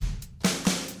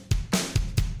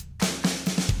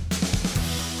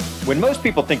When most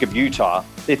people think of Utah,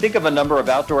 they think of a number of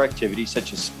outdoor activities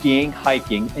such as skiing,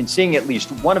 hiking, and seeing at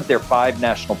least one of their 5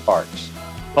 national parks.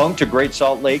 Home to Great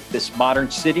Salt Lake, this modern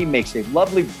city makes a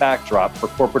lovely backdrop for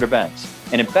corporate events.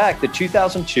 And in fact, the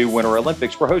 2002 Winter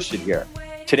Olympics were hosted here.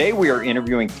 Today, we are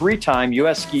interviewing 3-time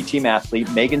U.S. ski team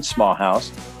athlete Megan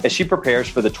Smallhouse as she prepares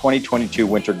for the 2022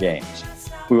 Winter Games.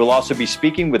 We will also be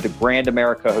speaking with the Grand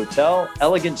America Hotel,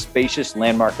 elegant, spacious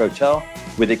landmark hotel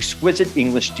with exquisite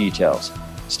English details.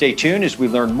 Stay tuned as we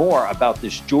learn more about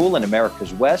this jewel in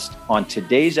America's West on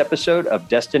today's episode of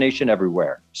Destination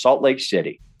Everywhere, Salt Lake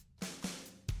City.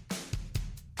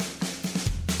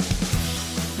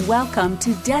 Welcome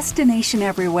to Destination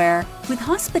Everywhere with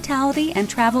hospitality and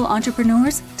travel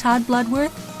entrepreneurs Todd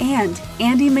Bloodworth and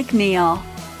Andy McNeil.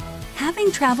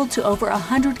 Having traveled to over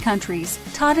 100 countries,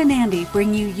 Todd and Andy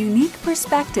bring you unique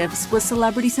perspectives with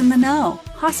celebrities in the know,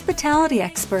 hospitality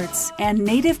experts, and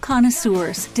native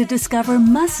connoisseurs to discover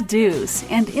must-dos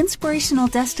and inspirational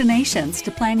destinations to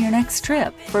plan your next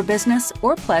trip for business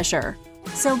or pleasure.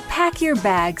 So pack your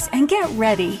bags and get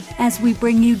ready as we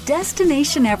bring you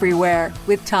Destination Everywhere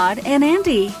with Todd and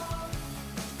Andy.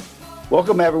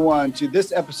 Welcome, everyone, to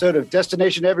this episode of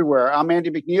Destination Everywhere. I'm Andy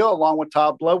McNeil, along with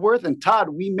Todd Bloodworth. And Todd,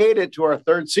 we made it to our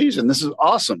 3rd season. This is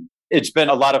awesome. It's been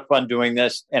a lot of fun doing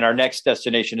this, and our next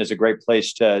destination is a great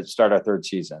place to start our 3rd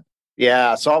season.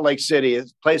 Yeah, Salt Lake City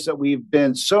is a place that we've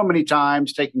been so many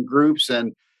times, taking groups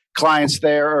and clients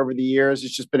there over the years.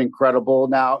 It's just been incredible.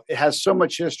 Now, it has so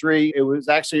much history. It was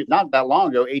actually not that long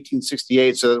ago,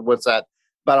 1868. So what's that?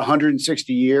 About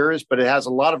 160 years, but it has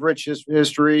a lot of rich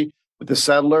history with the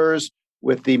settlers,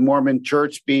 with the Mormon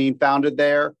church being founded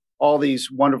there. All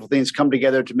these wonderful things come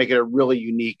together to make it a really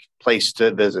unique place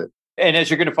to visit. And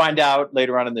as you're going to find out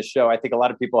later on in the show, I think a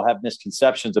lot of people have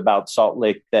misconceptions about Salt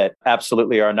Lake that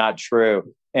absolutely are not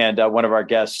true. And one of our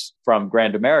guests from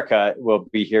Grand America will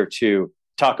be here to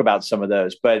talk about some of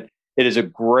those. But it is a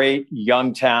great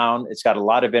young town. It's got a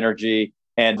lot of energy,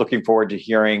 and looking forward to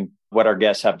hearing what our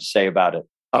guests have to say about it.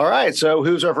 All right. So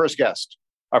who's our first guest?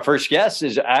 Our first guest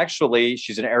is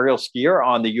she's an aerial skier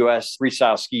on the U.S.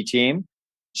 freestyle ski team.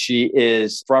 She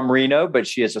is from Reno, but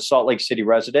she is a Salt Lake City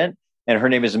resident, and her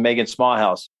name is Megan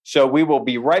Smallhouse. So we will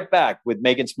be right back with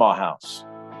Megan Smallhouse.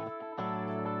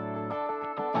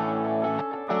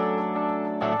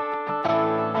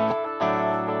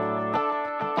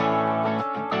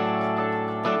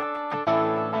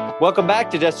 Welcome back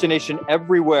to Destination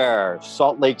Everywhere,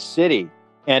 Salt Lake City.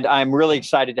 And I'm really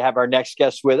excited to have our next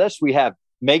guest with us. We have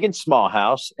Megan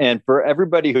Smallhouse. And for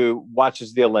everybody who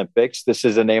watches the Olympics, this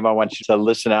is a name I want you to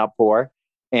listen out for.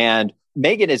 And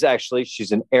Megan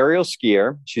she's an aerial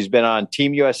skier. She's been on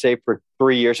Team USA for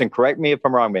 3 years. And correct me if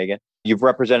I'm wrong, Megan, you've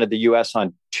represented the U.S.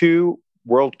 on 2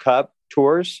 World Cup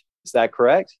tours. Is that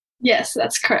correct? Yes,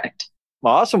 that's correct.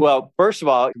 Awesome. Well, first of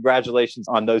all, congratulations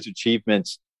on those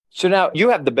achievements. So now you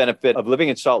have the benefit of living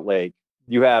in Salt Lake.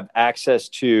 You have access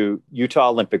to Utah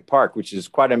Olympic Park, which is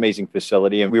quite an amazing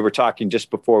facility. And we were talking just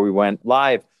before we went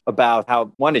live about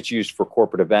how, one, it's used for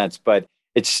corporate events, but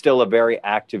it's still a very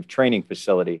active training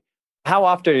facility. How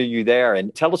often are you there?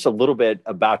 And tell us a little bit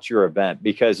about your event,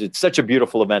 because it's such a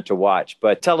beautiful event to watch.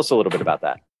 But tell us a little bit about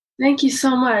that. Thank you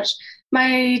so much.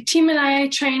 My team and I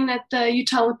train at the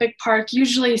Utah Olympic Park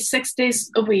usually 6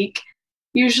 days a week.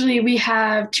 Usually we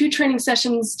have 2 training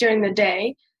sessions during the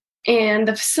day. And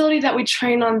the facility that we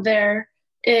train on there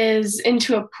is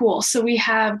into a pool. So we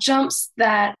have jumps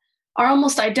that are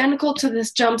almost identical to the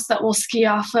jumps that we'll ski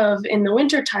off of in the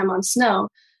wintertime on snow,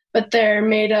 but they're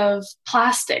made of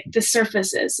plastic, the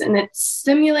surfaces, and it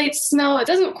simulates snow. It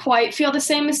doesn't quite feel the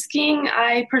same as skiing.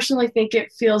 I personally think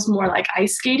it feels more like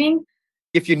ice skating.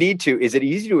 If you need to, is it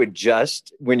easy to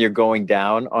adjust when you're going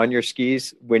down on your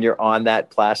skis, when you're on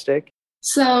that plastic?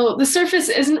 So the surface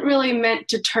isn't really meant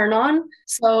to turn on.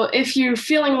 So if you're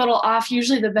feeling a little off,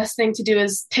 usually the best thing to do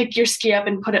is pick your ski up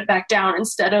and put it back down.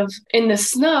 Instead of in the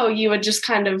snow, you would just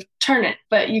kind of turn it,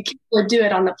 but you can't do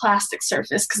it on the plastic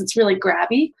surface because it's really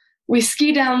grabby. We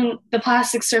ski down the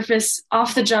plastic surface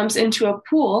off the jumps into a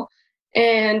pool.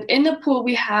 And in the pool,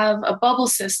 we have a bubble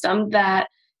system that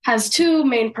has 2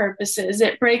 main purposes.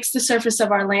 It breaks the surface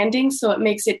of our landing, so it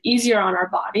makes it easier on our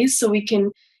bodies so we can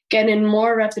get in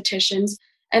more repetitions.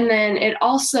 And then it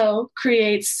also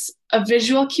creates a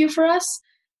visual cue for us.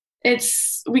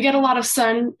 We get a lot of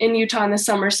sun in Utah in the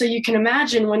summer. So you can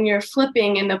imagine when you're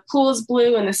flipping and the pool is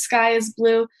blue and the sky is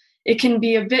blue, it can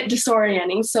be a bit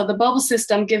disorienting. So the bubble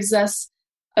system gives us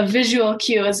a visual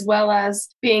cue as well as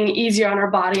being easier on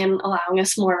our body and allowing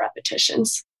us more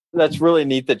repetitions. That's really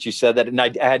neat that you said that. And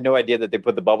I had no idea that they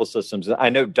put the bubble systems. I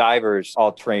know divers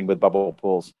all train with bubble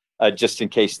pools. just in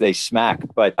case they smack.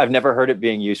 But I've never heard it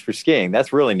being used for skiing.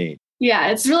 That's really neat. Yeah,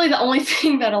 it's really the only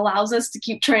thing that allows us to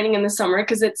keep training in the summer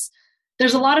because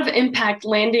there's a lot of impact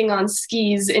landing on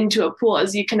skis into a pool,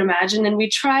 as you can imagine. And we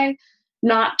try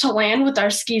not to land with our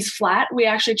skis flat. We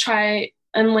actually try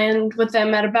and land with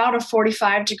them at about a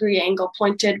 45-degree angle,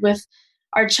 pointed with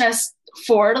our chest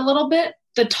forward a little bit.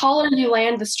 The taller you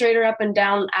land, the straighter up and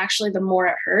down, actually, the more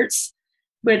it hurts,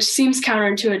 which seems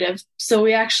counterintuitive. So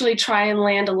we actually try and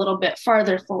land a little bit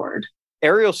farther forward.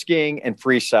 Aerial skiing and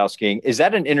freestyle skiing, is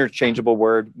that an interchangeable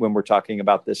word when we're talking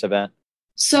about this event?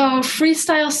 So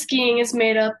freestyle skiing is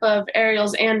made up of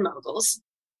aerials and moguls.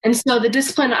 And so the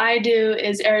discipline I do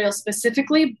is aerial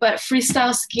specifically, but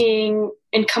freestyle skiing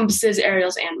encompasses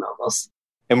aerials and moguls.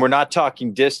 And we're not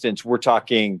talking distance. We're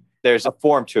talking there's a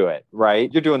form to it,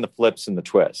 right? You're doing the flips and the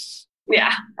twists.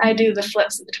 Yeah, I do the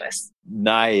flips and the twists.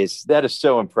 Nice. That is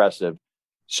so impressive.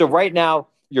 So right now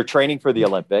you're training for the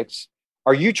Olympics.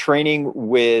 Are you training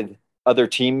with other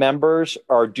team members,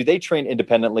 or do they train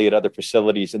independently at other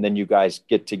facilities and then you guys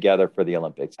get together for the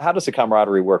Olympics? How does the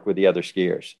camaraderie work with the other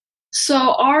skiers?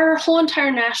 So our whole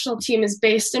entire national team is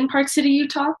based in Park City,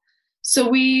 Utah. So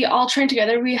we all train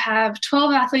together. We have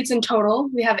 12 athletes in total.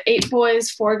 We have 8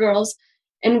 boys, 4 girls,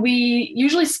 and we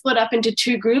usually split up into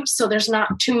 2 groups. So there's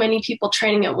not too many people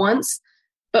training at once,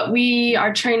 but we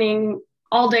are training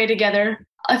all day together.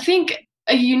 I think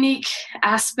a unique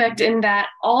aspect in that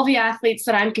all the athletes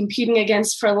that I'm competing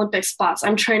against for Olympic spots,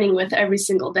 I'm training with every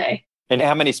single day. And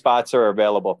how many spots are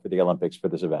available for the Olympics for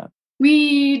this event?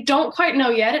 We don't quite know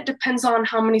yet. It depends on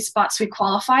how many spots we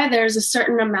qualify. There's a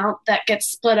certain amount that gets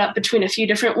split up between a few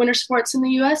different winter sports in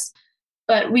the U.S.,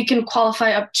 but we can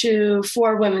qualify up to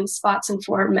 4 women's spots and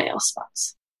 4 male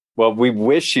spots. Well, we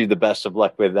wish you the best of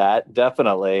luck with that,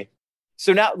 definitely.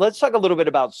 So now let's talk a little bit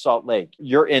about Salt Lake.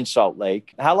 You're in Salt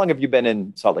Lake. How long have you been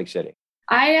in Salt Lake City?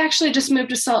 I actually just moved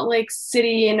to Salt Lake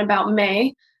City in about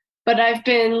May, but I've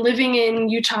been living in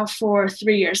Utah for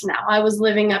 3 years now. I was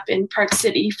living up in Park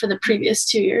City for the previous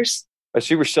 2 years.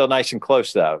 So you were still nice and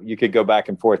close, though. You could go back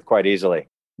and forth quite easily.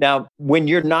 Now, when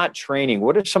you're not training,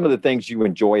 what are some of the things you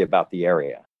enjoy about the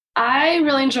area? I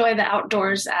really enjoy the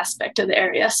outdoors aspect of the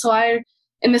area. So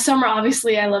in the summer,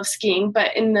 obviously, I love skiing,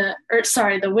 but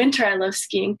the winter, I love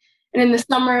skiing. And in the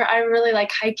summer, I really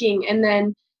like hiking. And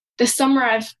then this summer,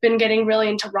 I've been getting really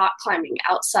into rock climbing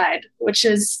outside, which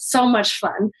is so much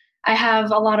fun. I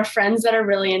have a lot of friends that are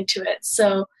really into it.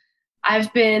 So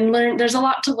there's a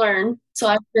lot to learn. So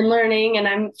I've been learning and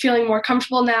I'm feeling more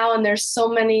comfortable now. And there's so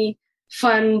many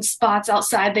fun spots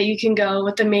outside that you can go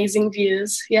with amazing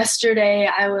views. Yesterday,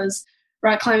 I was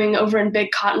rock climbing over in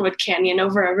Big Cottonwood Canyon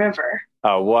over a river.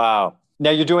 Oh, wow. Now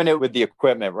you're doing it with the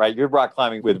equipment, right? You're rock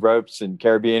climbing with ropes and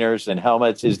carabiners and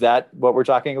helmets. Is that what we're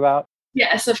talking about?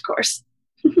 Yes, of course.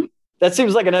 That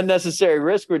seems like an unnecessary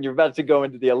risk when you're about to go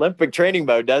into the Olympic training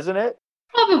mode, doesn't it?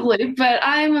 Probably, but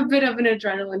I'm a bit of an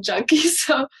adrenaline junkie,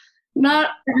 so not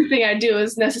everything I do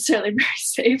is necessarily very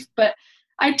safe, but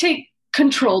I take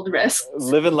controlled risks.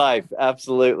 Living life,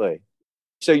 absolutely.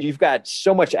 So you've got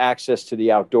so much access to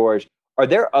the outdoors. Are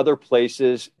there other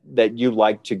places that you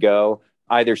like to go,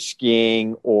 either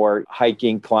skiing or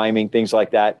hiking, climbing, things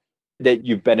like that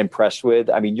you've been impressed with?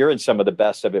 I mean, you're in some of the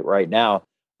best of it right now,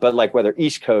 but like whether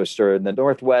East Coast or in the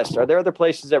Northwest, are there other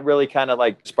places that really kind of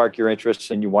like spark your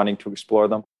interest in you wanting to explore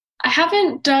them? I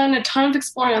haven't done a ton of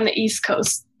exploring on the East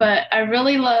Coast, but I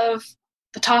really love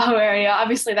the Tahoe area.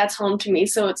 Obviously, that's home to me,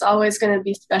 so it's always going to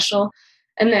be special.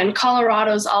 And then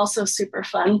Colorado's also super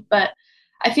fun. But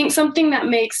I think something that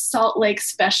makes Salt Lake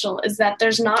special is that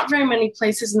there's not very many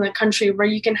places in the country where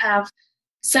you can have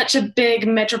such a big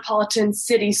metropolitan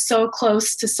city so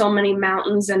close to so many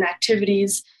mountains and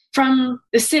activities. From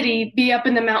the city, be up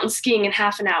in the mountains skiing in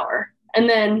half an hour, and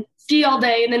then ski all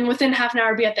day, and then within half an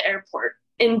hour be at the airport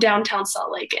in downtown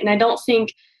Salt Lake. And I don't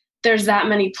think there's that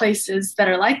many places that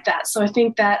are like that. So I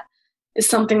think that is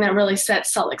something that really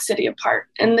sets Salt Lake City apart.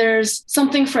 And there's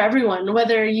something for everyone,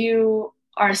 whether you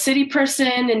are a city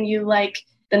person and you like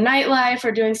the nightlife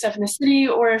or doing stuff in the city,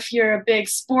 or if you're a big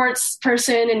sports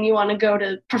person and you want to go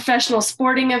to professional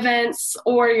sporting events,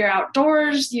 or you're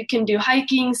outdoors, you can do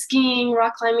hiking, skiing,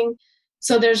 rock climbing.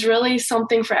 So there's really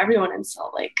something for everyone in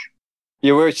Salt Lake.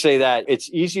 You always say that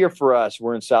it's easier for us.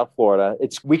 We're in South Florida.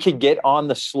 We can get on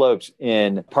the slopes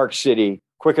in Park City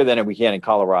quicker than we can in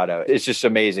Colorado. It's just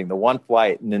amazing. The one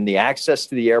flight and then the access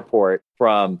to the airport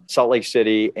from Salt Lake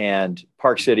City and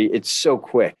Park City, it's so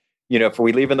quick. You know, if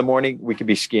we leave in the morning, we could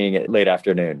be skiing at late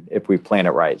afternoon if we plan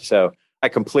it right. So I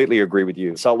completely agree with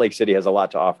you. Salt Lake City has a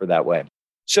lot to offer that way.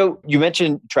 So you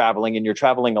mentioned traveling, and you're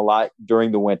traveling a lot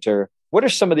during the winter. What are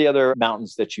some of the other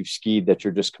mountains that you've skied that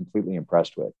you're just completely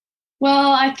impressed with?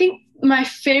 Well, I think my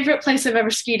favorite place I've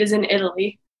ever skied is in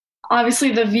Italy.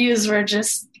 Obviously, the views were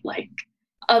just like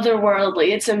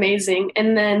otherworldly. It's amazing.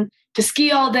 And then to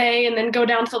ski all day and then go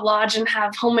down to the lodge and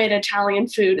have homemade Italian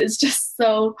food is just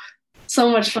so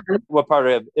much fun. What part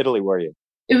of Italy were you?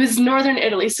 It was northern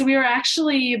Italy. So we were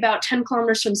actually about 10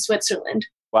 kilometers from Switzerland.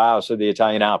 Wow. So the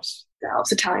Italian Alps. The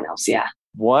Alps, Italian Alps, yeah.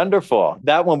 Wonderful.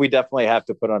 That one we definitely have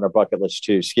to put on our bucket list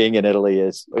too. Skiing in Italy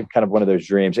is kind of one of those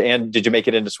dreams. And did you make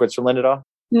it into Switzerland at all?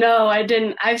 No, I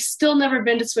didn't. I've still never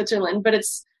been to Switzerland, but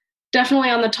it's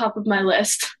definitely on the top of my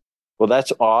list. Well,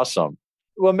 that's awesome.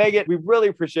 Well, Megan, we really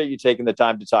appreciate you taking the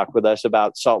time to talk with us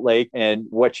about Salt Lake and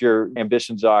what your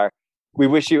ambitions are. We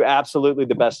wish you absolutely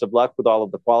the best of luck with all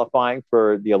of the qualifying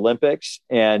for the Olympics.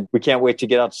 And we can't wait to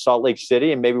get out to Salt Lake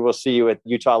City. And maybe we'll see you at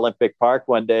Utah Olympic Park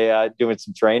one day doing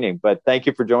some training. But thank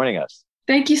you for joining us.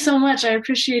 Thank you so much. I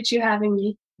appreciate you having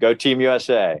me. Go Team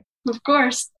USA. Of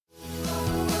course.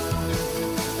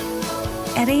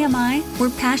 At AMI, we're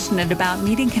passionate about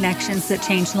meeting connections that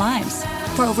change lives.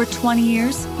 For over 20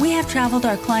 years, we have traveled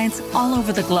our clients all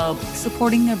over the globe,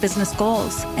 supporting their business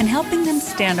goals and helping them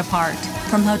stand apart.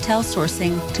 From hotel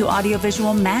sourcing to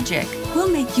audiovisual magic,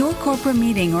 we'll make your corporate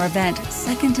meeting or event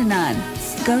second to none.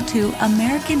 Go to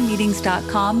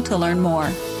AmericanMeetings.com to learn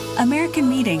more. American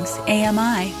Meetings,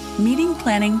 AMI, meeting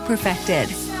planning perfected.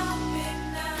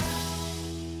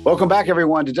 Welcome back,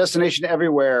 everyone, to Destination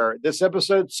Everywhere. This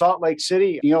episode, Salt Lake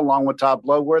City, along with Todd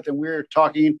Bloodworth, and we're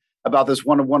talking about this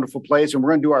wonderful place. And we're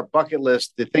going to do our bucket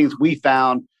list, the things we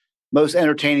found most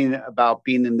entertaining about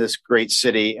being in this great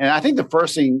city. And I think the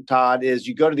first thing, Todd, is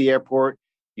you go to the airport,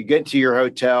 you get to your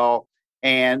hotel,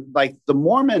 and like the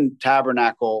Mormon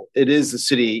Tabernacle, it is the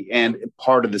city and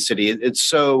part of the city. It's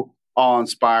so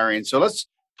awe-inspiring. So let's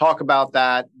talk about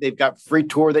that. They've got free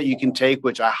tour that you can take,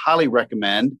 which I highly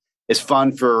recommend. It's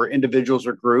fun for individuals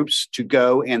or groups to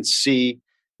go and see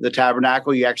the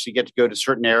tabernacle. You actually get to go to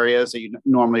certain areas that you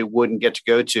normally wouldn't get to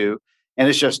go to. And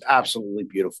it's just absolutely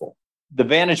beautiful. The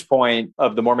vantage point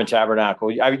of the Mormon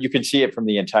Tabernacle, you can see it from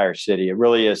the entire city. It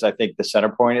really is, I think, the center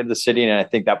point of the city. And I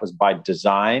think that was by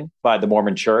design by the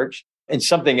Mormon Church. And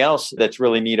something else that's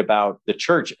really neat about the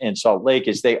church in Salt Lake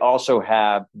is they also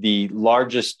have the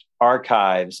largest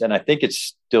archives, and I think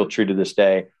it's still true to this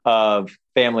day, of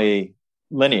family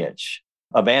lineage,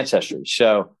 of ancestry.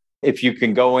 So if you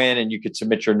can go in and you could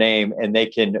submit your name and they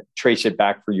can trace it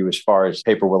back for you as far as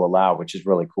paper will allow, which is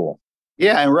really cool.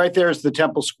 Yeah. And right there is the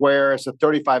Temple Square. It's a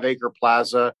 35-acre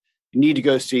plaza. You need to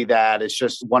go see that. It's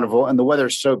just wonderful. And the weather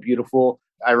is so beautiful.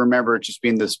 I remember it just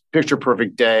being this picture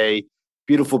perfect day,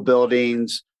 beautiful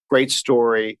buildings, great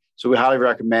story. So we highly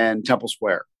recommend Temple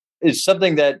Square. It's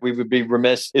something that we would be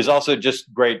remiss is also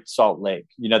just Great Salt Lake.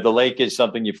 The lake is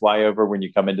something you fly over when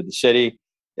you come into the city.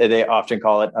 They often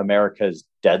call it America's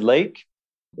Dead Lake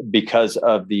because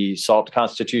of the salt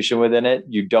constitution within it.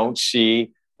 You don't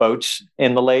see boats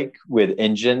in the lake with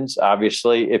engines.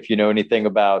 Obviously, if you know anything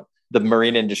about the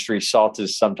marine industry, salt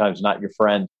is sometimes not your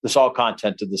friend. The salt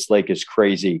content of this lake is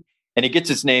crazy. And it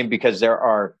gets its name because there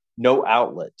are no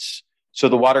outlets. So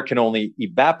the water can only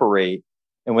evaporate.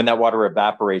 And when that water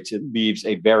evaporates, it leaves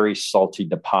a very salty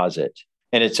deposit.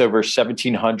 And it's over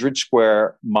 1,700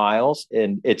 square miles.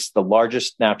 And it's the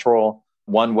largest natural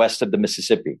one west of the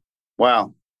Mississippi.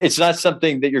 Wow. It's not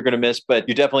something that you're going to miss, but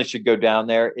you definitely should go down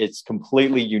there. It's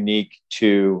completely unique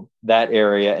to that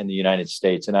area in the United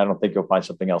States. And I don't think you'll find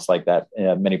something else like that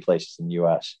in many places in the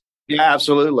U.S. Yeah,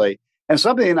 absolutely. And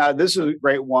something, this is a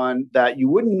great one that you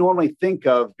wouldn't normally think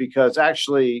of because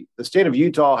actually the state of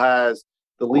Utah has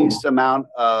the least amount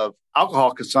of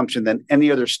alcohol consumption than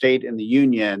any other state in the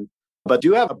union, but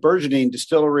do have a burgeoning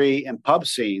distillery and pub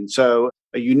scene. So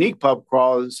a unique pub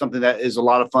crawl is something that is a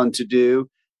lot of fun to do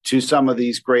to some of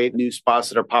these great new spots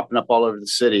that are popping up all over the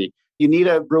city. You need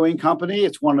a brewing company.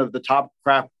 It's one of the top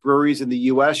craft breweries in the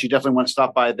U.S. You definitely want to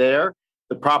stop by there.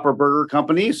 The Proper Burger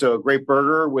Company, so a great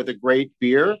burger with a great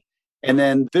beer. And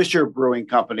then Fisher Brewing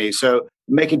Company. So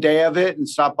make a day of it and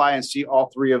stop by and see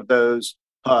all three of those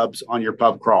pubs on your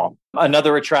pub crawl.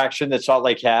 Another attraction that Salt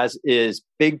Lake has is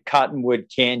Big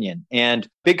Cottonwood Canyon. And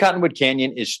Big Cottonwood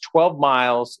Canyon is 12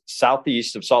 miles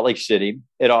southeast of Salt Lake City.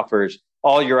 It offers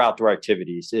all your outdoor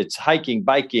activities. It's hiking,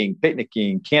 biking,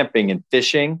 picnicking, camping, and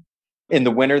fishing. In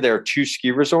the winter, there are 2 ski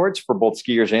resorts for both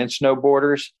skiers and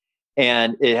snowboarders.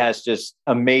 And it has just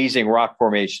amazing rock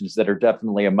formations that are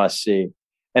definitely a must-see.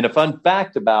 And a fun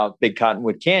fact about Big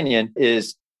Cottonwood Canyon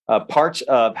is parts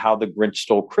of How the Grinch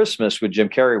Stole Christmas with Jim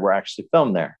Carrey were actually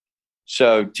filmed there.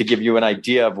 So to give you an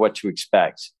idea of what to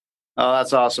expect. Oh,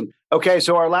 that's awesome. Okay,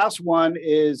 so our last one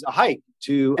is a hike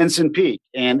to Ensign Peak.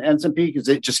 And Ensign Peak is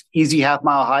a just easy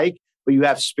half-mile hike. but you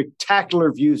have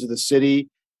spectacular views of the city.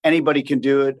 Anybody can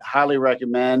do it. Highly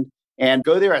recommend. And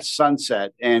go there at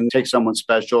sunset and take someone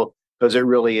special because it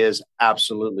really is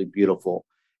absolutely beautiful.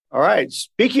 All right.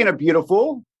 Speaking of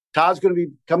beautiful, Todd's going to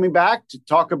be coming back to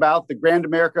talk about the Grand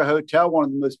America Hotel, one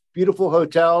of the most beautiful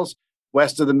hotels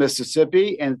west of the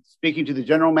Mississippi, and speaking to the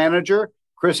general manager,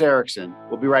 Chris Erickson.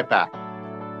 We'll be right back.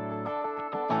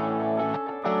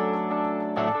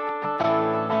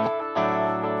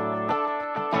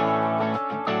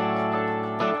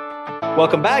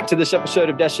 Welcome back to this episode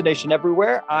of Destination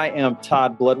Everywhere. I am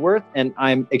Todd Bloodworth, and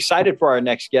I'm excited for our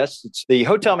next guest. It's the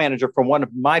hotel manager from one of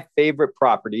my favorite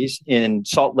properties in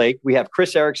Salt Lake. We have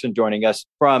Chris Erickson joining us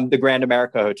from the Grand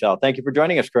America Hotel. Thank you for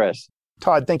joining us, Chris.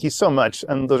 Todd, thank you so much.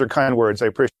 And those are kind words. I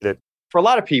appreciate it. For a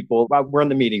lot of people, we're in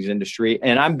the meetings industry,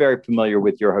 and I'm very familiar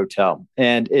with your hotel.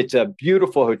 And it's a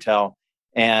beautiful hotel,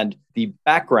 and the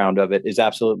background of it is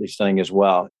absolutely stunning as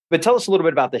well. But tell us a little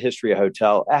bit about the history of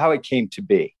hotel, how it came to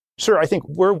be. Sure. I think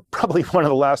we're probably one of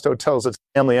the last hotels that's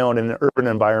family owned in an urban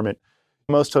environment.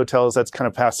 Most hotels, that's kind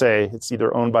of passe. It's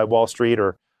either owned by Wall Street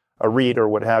or a REIT or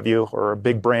what have you, or a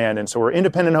big brand. And so we're an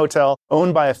independent hotel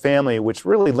owned by a family, which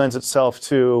really lends itself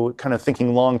to kind of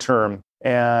thinking long term.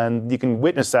 And you can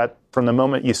witness that from the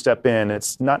moment you step in.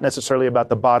 It's not necessarily about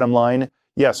the bottom line.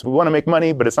 Yes, we want to make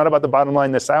money, but it's not about the bottom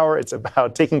line this hour. It's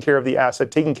about taking care of the asset,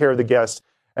 taking care of the guest.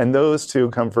 And those two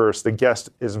come first. The guest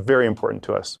is very important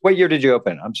to us. What year did you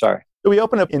open? I'm sorry. We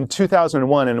opened up in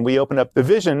 2001, and we opened up, the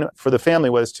vision for the family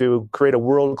was to create a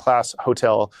world-class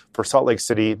hotel for Salt Lake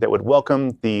City that would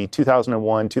welcome the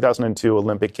 2001, 2002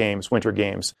 Olympic Games, Winter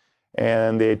Games.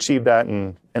 And they achieved that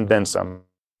and then some.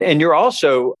 And you're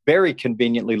also very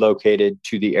conveniently located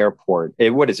to the airport.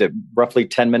 What is it, roughly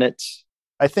 10 minutes?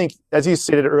 I think, as you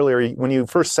stated earlier, when you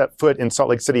first set foot in Salt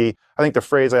Lake City, I think the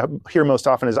phrase I hear most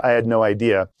often is, I had no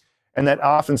idea. And that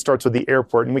often starts with the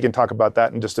airport, and we can talk about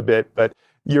that in just a bit. But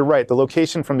you're right, the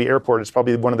location from the airport is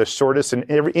probably one of the shortest in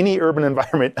any urban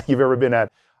environment you've ever been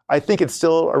at. I think it's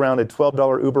still around a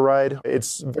 $12 Uber ride.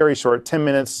 It's very short, 10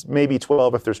 minutes, maybe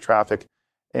 12 if there's traffic.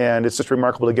 And it's just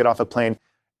remarkable to get off a plane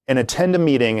and attend a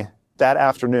meeting that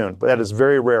afternoon. But that is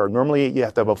very rare. Normally, you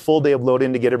have to have a full day of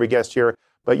load-in to get every guest here.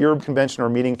 But your convention or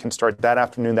meeting can start that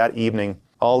afternoon, that evening.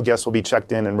 All guests will be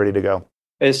checked in and ready to go.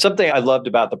 And something I loved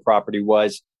about the property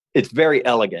was it's very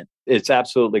elegant. It's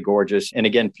absolutely gorgeous. And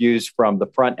again, views from the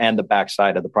front and the back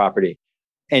side of the property.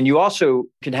 And you also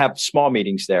can have small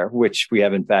meetings there, which we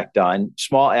have in fact done,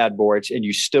 small ad boards, and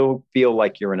you still feel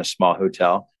like you're in a small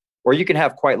hotel. Or you can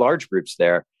have quite large groups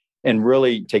there and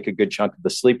really take a good chunk of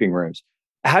the sleeping rooms.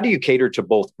 How do you cater to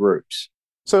both groups?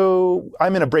 So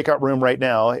I'm in a breakout room right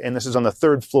now, and this is on the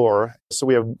third floor. So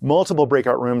we have multiple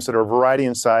breakout rooms that are a variety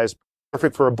in size,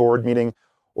 perfect for a board meeting,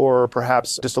 or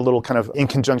perhaps just a little kind of in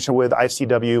conjunction with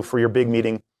ICW for your big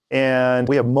meeting. And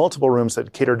we have multiple rooms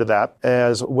that cater to that,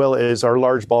 as well as our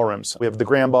large ballrooms. We have the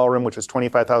Grand Ballroom, which is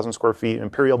 25,000 square feet,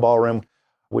 Imperial Ballroom,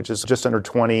 which is just under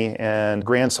 20, and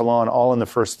Grand Salon, all on the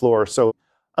first floor. So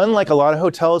unlike a lot of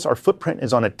hotels, our footprint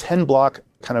is on a 10-block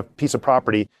kind of piece of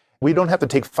property. We don't have to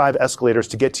take 5 escalators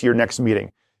to get to your next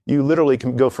meeting. You literally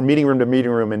can go from meeting room to meeting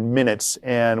room in minutes,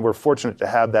 and we're fortunate to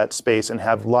have that space and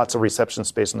have lots of reception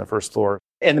space on the first floor.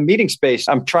 And the meeting space,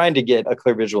 I'm trying to get a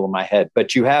clear visual in my head,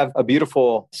 but you have a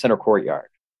beautiful center courtyard.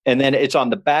 And then it's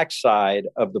on the back side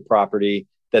of the property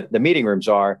that the meeting rooms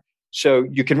are. So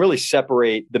you can really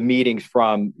separate the meetings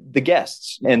from the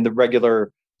guests and the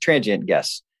regular transient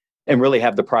guests and really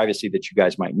have the privacy that you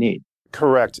guys might need.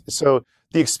 Correct. So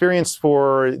the experience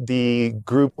for the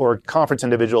group or conference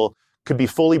individual could be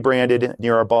fully branded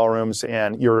near our ballrooms,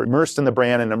 and you're immersed in the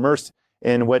brand and immersed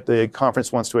in what the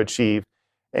conference wants to achieve.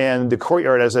 And the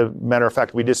courtyard, as a matter of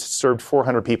fact, we just served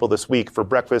 400 people this week for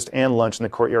breakfast and lunch in the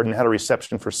courtyard and had a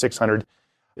reception for 600.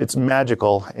 It's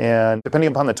magical. And depending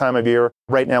upon the time of year,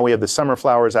 right now we have the summer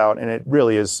flowers out, and it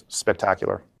really is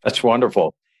spectacular. That's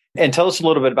wonderful. And tell us a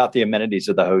little bit about the amenities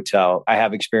of the hotel. I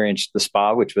have experienced the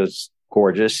spa, which was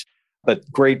gorgeous, but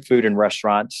great food and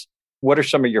restaurants. What are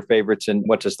some of your favorites, and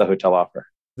what does the hotel offer?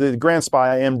 The Grand Spa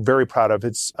I am very proud of.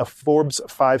 It's a Forbes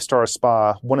 5-star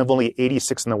spa, one of only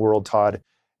 86 in the world, Todd.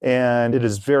 And it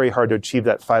is very hard to achieve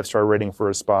that 5-star rating for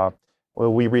a spa.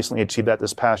 Well, we recently achieved that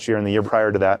this past year and the year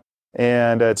prior to that.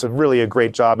 And it's really a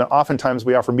great job. And oftentimes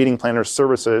we offer meeting planners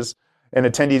services, and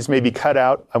attendees may be cut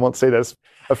out. I won't say this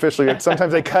officially, but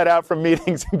sometimes they cut out from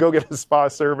meetings and go get a spa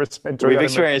service. We've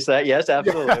experienced that. Yes,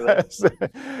 absolutely. Yes.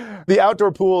 The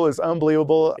outdoor pool is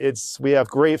unbelievable. We have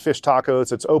great fish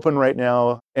tacos. It's open right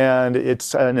now, and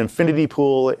it's an infinity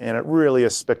pool, and it really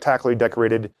is spectacularly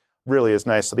decorated. Really is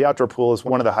nice. So the outdoor pool is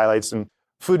one of the highlights. And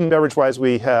Food and beverage-wise,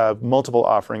 we have multiple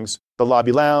offerings. The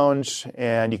lobby lounge,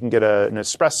 and you can get an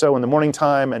espresso in the morning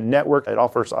time, a network. It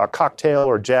offers a cocktail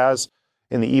or jazz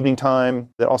in the evening time.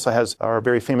 That also has our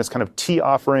very famous kind of tea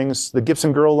offerings. The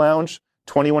Gibson Girl Lounge,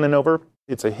 21 and over.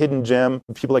 It's a hidden gem.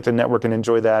 People like to network and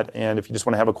enjoy that. And if you just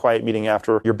want to have a quiet meeting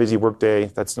after your busy workday,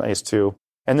 that's nice too.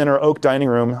 And then our Oak Dining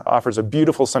Room offers a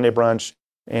beautiful Sunday brunch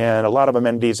and a lot of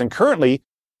amenities. And currently,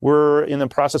 we're in the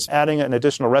process of adding an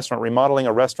additional restaurant, remodeling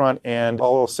a restaurant, and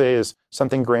all I'll say is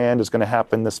something grand is going to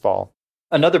happen this fall.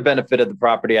 Another benefit of the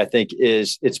property, I think,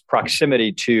 is its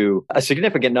proximity to a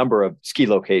significant number of ski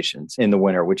locations in the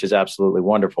winter, which is absolutely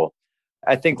wonderful.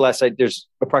 I think last night there's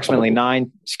approximately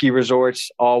 9 ski resorts,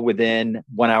 all within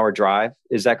 1 hour drive.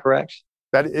 Is that correct?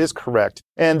 That is correct.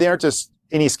 And they aren't just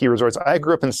any ski resorts. I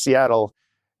grew up in Seattle,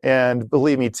 and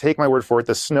believe me, take my word for it,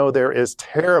 the snow there is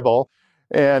terrible.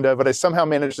 And but I somehow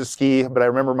managed to ski, but I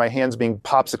remember my hands being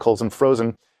popsicles and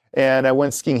frozen. And I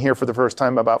went skiing here for the first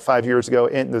time about 5 years ago,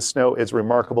 and the snow is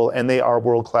remarkable, and they are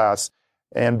world-class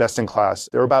and best in class.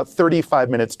 They're about 35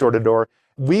 minutes door to door.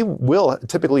 We will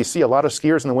typically see a lot of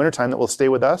skiers in the wintertime that will stay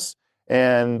with us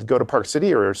and go to Park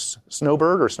City or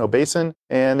Snowbird or Snow Basin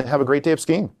and have a great day of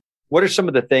skiing. What are some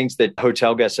of the things that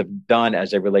hotel guests have done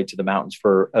as they relate to the mountains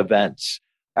for events?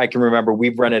 I can remember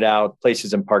we've rented out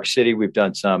places in Park City. We've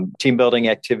done some team building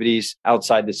activities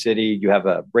outside the city. You have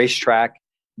a racetrack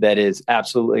that is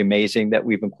absolutely amazing that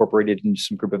we've incorporated into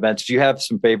some group events. Do you have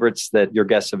some favorites that your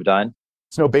guests have done?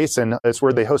 Snow Basin is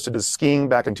where they hosted the skiing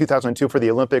back in 2002 for the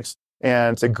Olympics.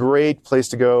 And it's a great place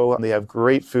to go. They have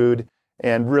great food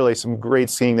and really some great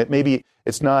skiing that maybe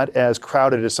it's not as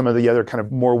crowded as some of the other kind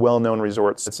of more well-known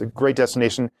resorts. It's a great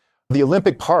destination. The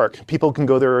Olympic Park, people can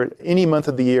go there any month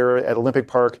of the year at Olympic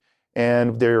Park.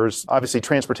 And there's obviously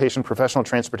transportation, professional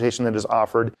transportation that is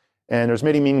offered. And there's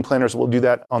many meeting planners that will do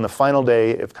that on the final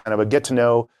day of kind of a get to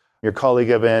know your colleague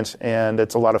event. And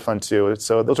it's a lot of fun too.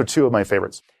 So those are 2 of my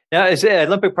favorites. Now, at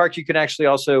Olympic Park, you can actually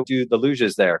also do the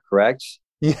luges there, correct?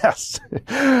 Yes.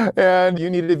 And you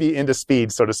need to be into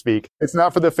speed, so to speak. It's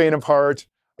not for the faint of heart.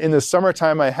 In the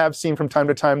summertime, I have seen from time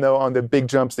to time, though, on the big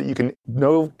jumps that you can,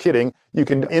 no kidding, you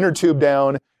can inner tube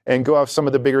down and go off some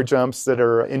of the bigger jumps that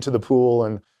are into the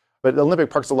pool. But the Olympic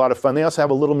Park's a lot of fun. They also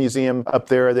have a little museum up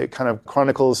there that kind of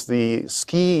chronicles the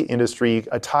ski industry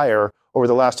attire over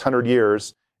the last 100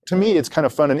 years. To me, it's kind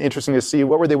of fun and interesting to see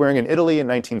what were they wearing in Italy in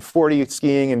 1940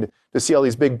 skiing and to see all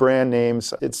these big brand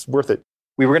names. It's worth it.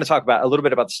 We were going to talk about a little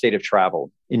bit about the state of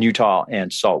travel in Utah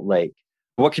and Salt Lake.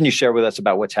 What can you share with us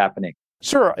about what's happening?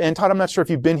 Sure. And Todd, I'm not sure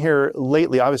if you've been here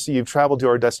lately. Obviously, you've traveled to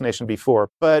our destination before,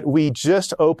 but we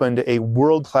just opened a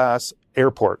world-class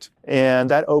airport. And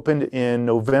that opened in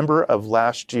November of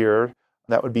last year.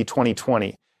 That would be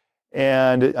 2020.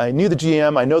 And I know the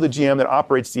GM that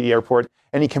operates the airport,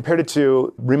 and he compared it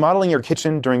to remodeling your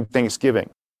kitchen during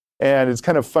Thanksgiving. And it's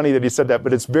kind of funny that he said that,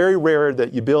 but it's very rare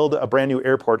that you build a brand new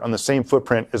airport on the same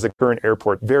footprint as the current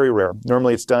airport. Very rare.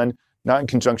 Normally it's done not in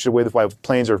conjunction with while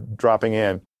planes are dropping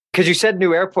in. Because you said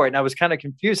new airport, and I was kind of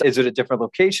confused. Is it a different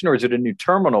location or is it a new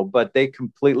terminal? But they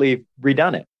completely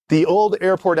redone it. The old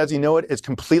airport, as you know it, is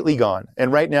completely gone.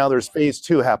 And right now there's phase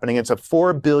 2 happening. It's a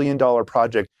 $4 billion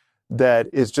project that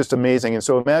is just amazing. And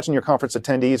so imagine your conference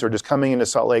attendees are just coming into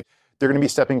Salt Lake. They're going to be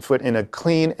stepping foot in a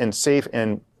clean and safe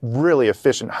and really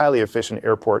efficient, highly efficient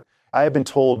airport. I have been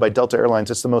told by Delta Airlines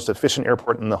it's the most efficient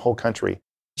airport in the whole country.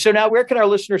 So now where can our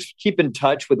listeners keep in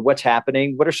touch with what's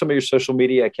happening? What are some of your social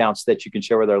media accounts that you can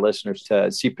share with our listeners to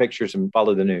see pictures and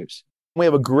follow the news? We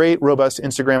have a great, robust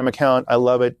Instagram account. I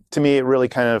love it. To me, it really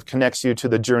kind of connects you to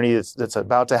the journey that's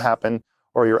about to happen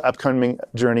or your upcoming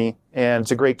journey. And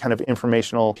it's a great kind of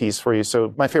informational piece for you.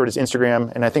 So my favorite is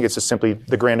Instagram, and I think it's just simply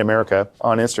The Grand America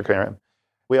on Instagram.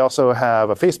 We also have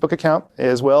a Facebook account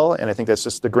as well, and I think that's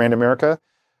just The Grand America.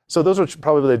 So those are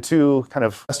probably the 2 kind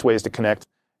of best ways to connect.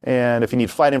 And if you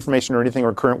need flight information or anything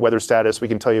or current weather status, we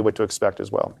can tell you what to expect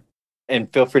as well.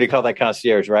 And feel free to call that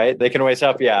concierge, right? They can always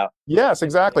help you out. Yes,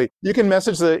 exactly. You can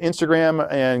message the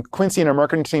Instagram, and Quincy and our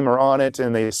marketing team are on it,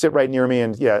 and they sit right near me,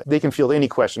 and yeah, they can field any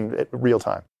question at real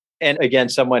time. And again,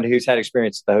 someone who's had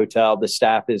experience at the hotel, the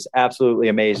staff is absolutely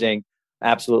amazing,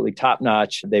 absolutely top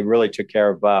notch. They really took care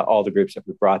of all the groups that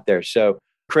we brought there. So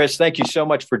Chris, thank you so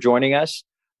much for joining us.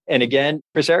 And again,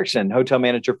 Chris Erickson, hotel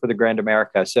manager for the Grand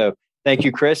America. So thank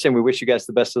you, Chris, and we wish you guys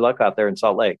the best of luck out there in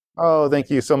Salt Lake. Oh, thank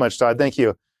you so much, Todd. Thank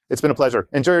you. It's been a pleasure.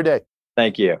 Enjoy your day.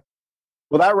 Thank you.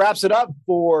 Well, that wraps it up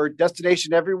for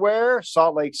Destination Everywhere,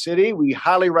 Salt Lake City. We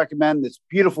highly recommend this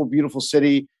beautiful, beautiful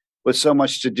city with so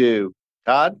much to do.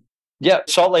 Todd? Yeah,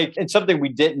 Salt Lake, and something we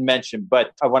didn't mention,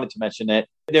 but I wanted to mention it.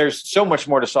 There's so much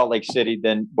more to Salt Lake City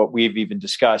than what we've even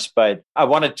discussed, but I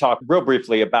want to talk real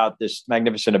briefly about this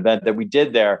magnificent event that we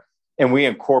did there. And we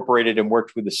incorporated and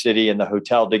worked with the city and the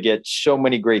hotel to get so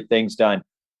many great things done.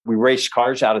 We raced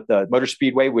cars out at the Motor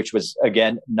Speedway, which was,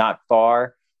 again, not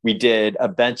far. We did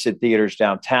events at theaters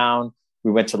downtown.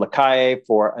 We went to La Calle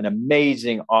for an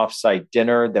amazing offsite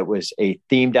dinner that was a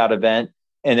themed out event.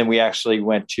 And then we actually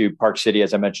went to Park City,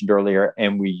 as I mentioned earlier,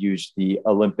 and we used the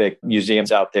Olympic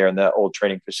museums out there in the old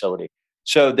training facility.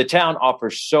 So the town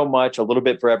offers so much, a little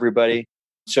bit for everybody.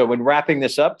 So when wrapping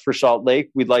this up for Salt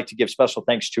Lake, we'd like to give special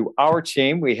thanks to our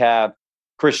team. We have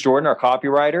Chris Jordan, our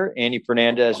copywriter, Andy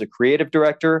Fernandez, a creative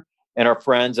director, and our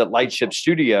friends at Lightship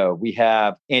Studio. We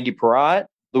have Andy Perrott,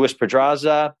 Luis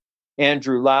Pedraza,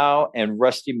 Andrew Lau, and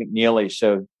Rusty McNeely.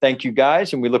 So thank you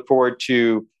guys, and we look forward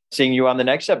to seeing you on the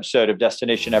next episode of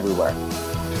Destination Everywhere.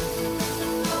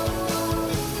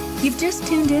 You've just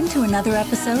tuned in to another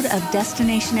episode of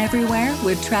Destination Everywhere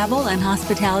with travel and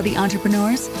hospitality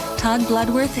entrepreneurs Todd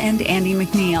Bloodworth and Andy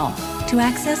McNeil. To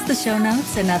access the show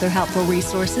notes and other helpful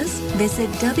resources, visit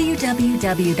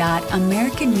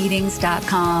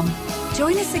www.americanmeetings.com.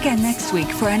 Join us again next week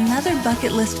for another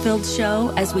bucket list-filled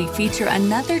show as we feature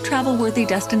another travel-worthy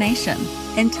destination.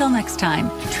 Until next time,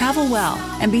 travel well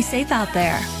and be safe out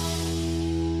there.